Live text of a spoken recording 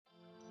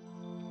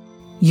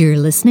You're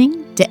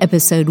listening to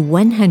episode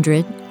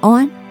 100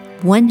 on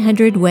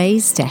 100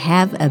 Ways to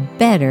Have a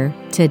Better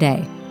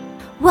Today.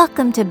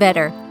 Welcome to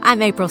Better.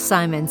 I'm April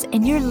Simons,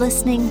 and you're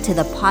listening to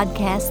the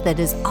podcast that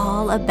is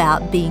all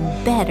about being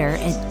better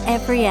in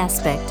every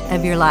aspect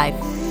of your life.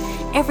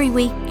 Every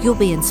week, you'll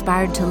be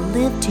inspired to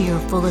live to your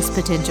fullest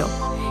potential.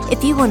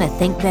 If you want to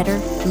think better,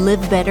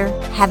 live better,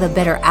 have a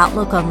better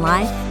outlook on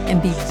life,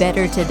 and be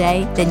better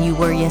today than you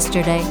were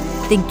yesterday,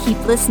 then keep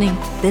listening.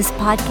 This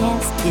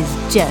podcast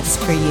is just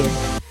for you.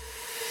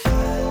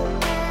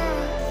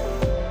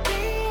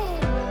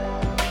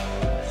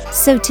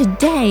 So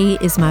today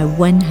is my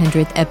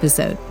 100th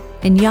episode,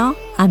 and y'all,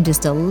 I'm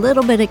just a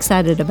little bit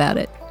excited about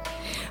it.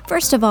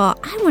 First of all,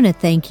 I want to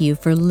thank you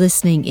for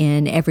listening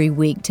in every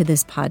week to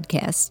this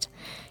podcast.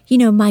 You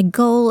know, my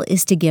goal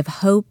is to give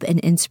hope and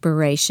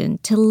inspiration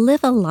to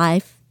live a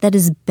life that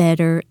is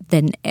better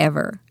than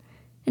ever.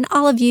 And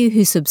all of you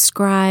who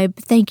subscribe,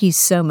 thank you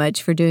so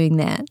much for doing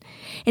that.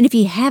 And if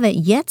you haven't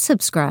yet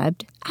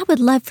subscribed, I would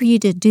love for you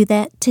to do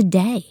that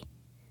today.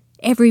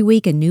 Every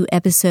week, a new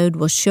episode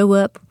will show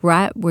up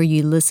right where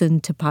you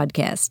listen to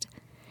podcasts.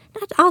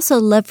 I'd also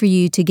love for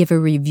you to give a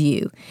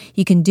review.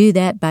 You can do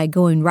that by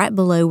going right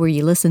below where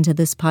you listen to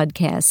this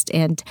podcast.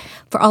 And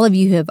for all of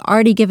you who have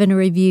already given a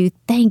review,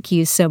 thank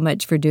you so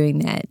much for doing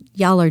that.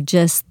 Y'all are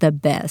just the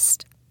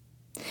best.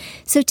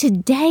 So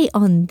today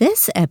on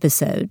this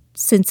episode,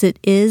 since it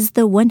is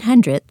the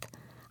 100th,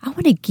 I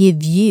want to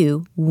give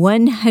you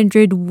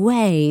 100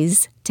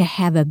 ways to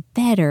have a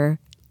better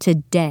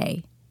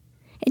today.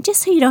 And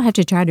just so you don't have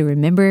to try to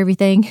remember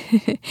everything,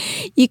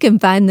 you can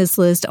find this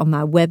list on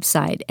my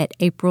website at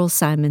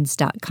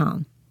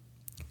aprilsimons.com.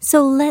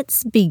 So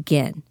let's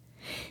begin.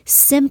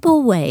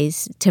 Simple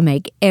ways to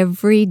make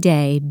every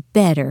day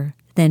better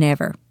than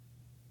ever.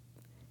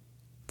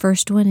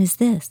 First one is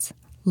this: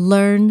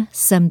 learn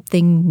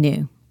something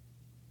new.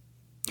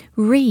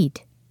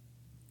 Read.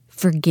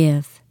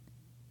 Forgive.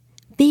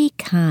 Be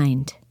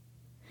kind.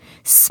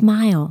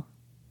 Smile.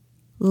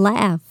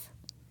 Laugh.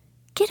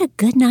 Get a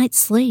good night's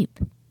sleep.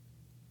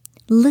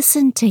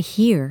 Listen to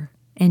hear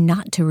and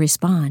not to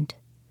respond.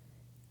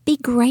 Be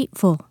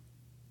grateful.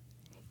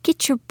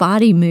 Get your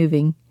body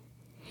moving.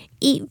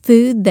 Eat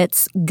food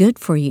that's good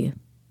for you.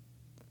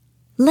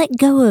 Let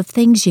go of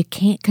things you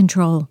can't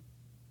control.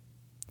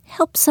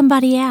 Help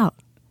somebody out.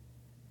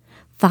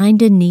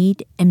 Find a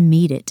need and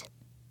meet it.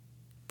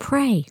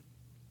 Pray.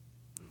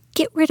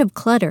 Get rid of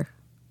clutter.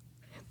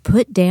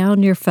 Put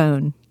down your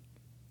phone.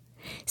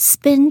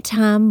 Spend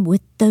time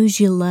with those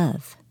you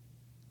love.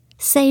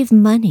 Save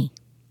money.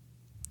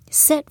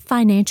 Set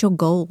financial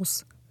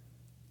goals.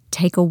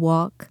 Take a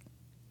walk.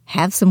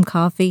 Have some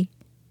coffee.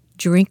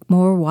 Drink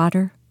more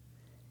water.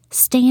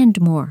 Stand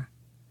more.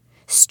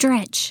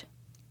 Stretch.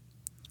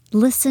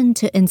 Listen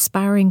to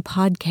inspiring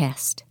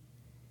podcasts.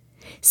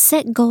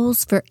 Set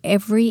goals for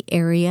every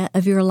area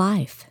of your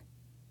life.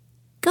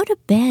 Go to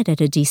bed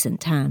at a decent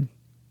time.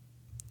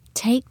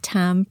 Take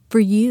time for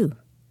you.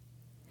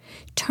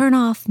 Turn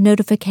off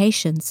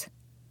notifications.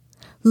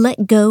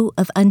 Let go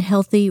of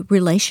unhealthy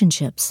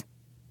relationships.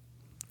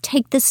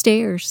 Take the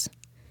stairs.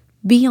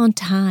 Be on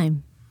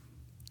time.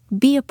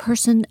 Be a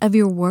person of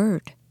your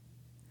word.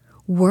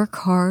 Work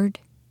hard.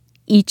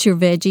 Eat your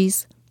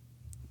veggies.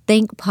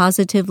 Think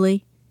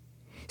positively.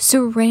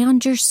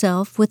 Surround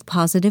yourself with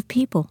positive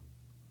people.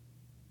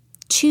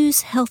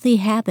 Choose healthy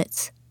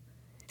habits.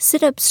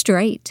 Sit up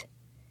straight.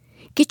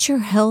 Get your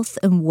health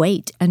and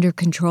weight under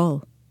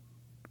control.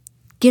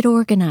 Get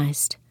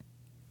organized.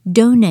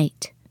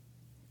 Donate.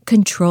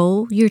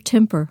 Control your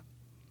temper.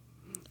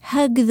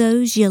 Hug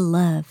those you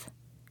love.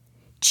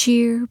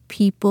 Cheer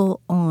people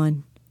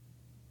on.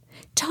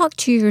 Talk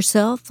to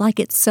yourself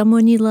like it's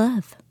someone you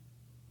love.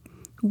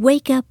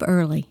 Wake up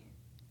early.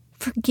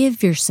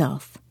 Forgive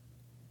yourself.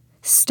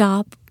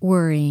 Stop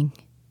worrying.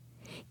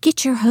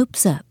 Get your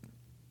hopes up.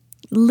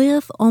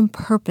 Live on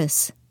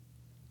purpose.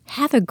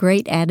 Have a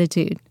great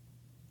attitude.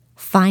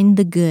 Find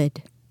the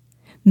good.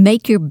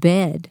 Make your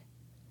bed.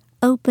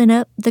 Open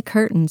up the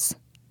curtains.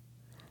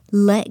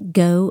 Let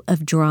go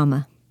of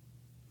drama.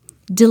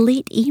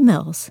 Delete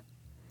emails.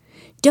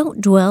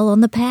 Don't dwell on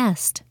the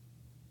past.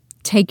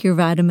 Take your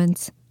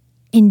vitamins.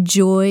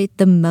 Enjoy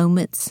the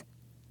moments.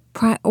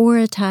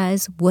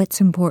 Prioritize what's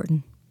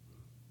important.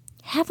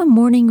 Have a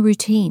morning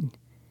routine.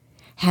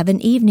 Have an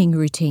evening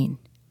routine.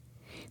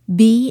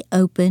 Be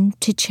open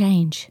to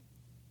change.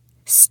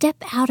 Step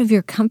out of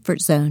your comfort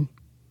zone.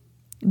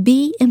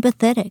 Be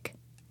empathetic.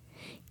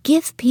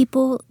 Give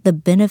people the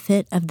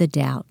benefit of the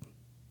doubt.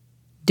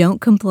 Don't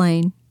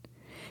complain.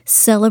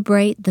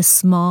 Celebrate the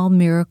small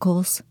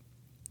miracles.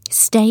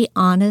 Stay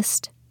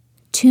honest.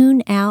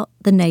 Tune out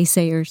the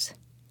naysayers.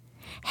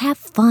 Have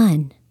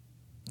fun.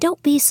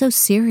 Don't be so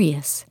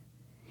serious.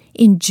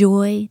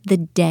 Enjoy the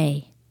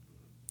day.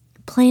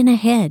 Plan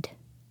ahead.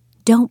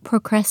 Don't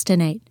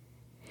procrastinate.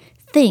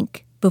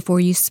 Think before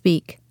you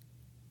speak.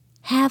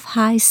 Have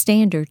high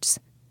standards.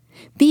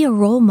 Be a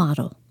role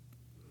model.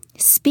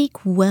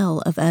 Speak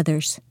well of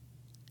others.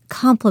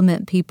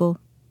 Compliment people.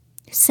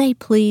 Say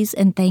please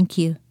and thank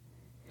you.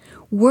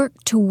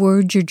 Work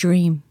toward your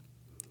dream.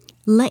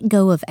 Let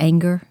go of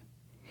anger.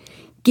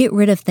 Get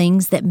rid of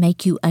things that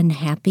make you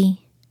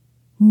unhappy.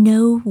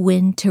 Know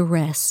when to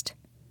rest.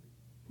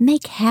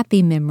 Make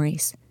happy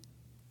memories.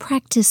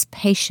 Practice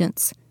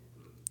patience.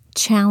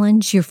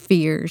 Challenge your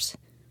fears.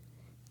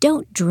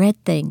 Don't dread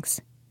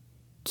things.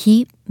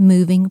 Keep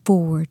moving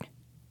forward.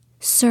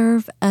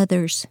 Serve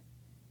others.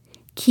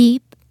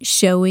 Keep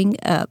showing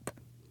up.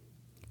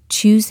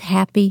 Choose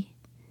happy.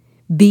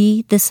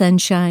 Be the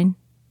sunshine.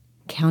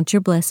 Count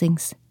your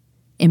blessings.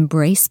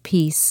 Embrace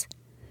peace.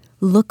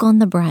 Look on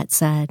the bright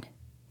side.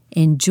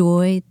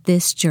 Enjoy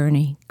this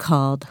journey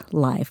called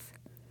life.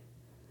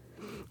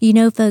 You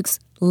know, folks,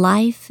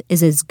 life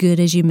is as good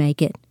as you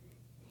make it.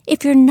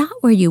 If you're not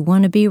where you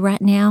want to be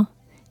right now,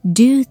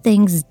 do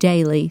things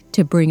daily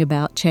to bring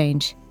about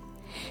change.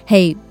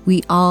 Hey,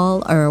 we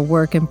all are a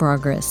work in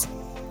progress.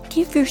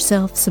 Give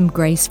yourself some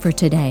grace for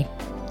today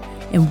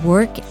and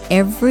work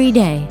every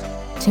day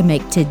to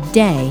make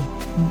today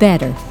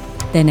better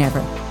than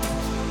ever.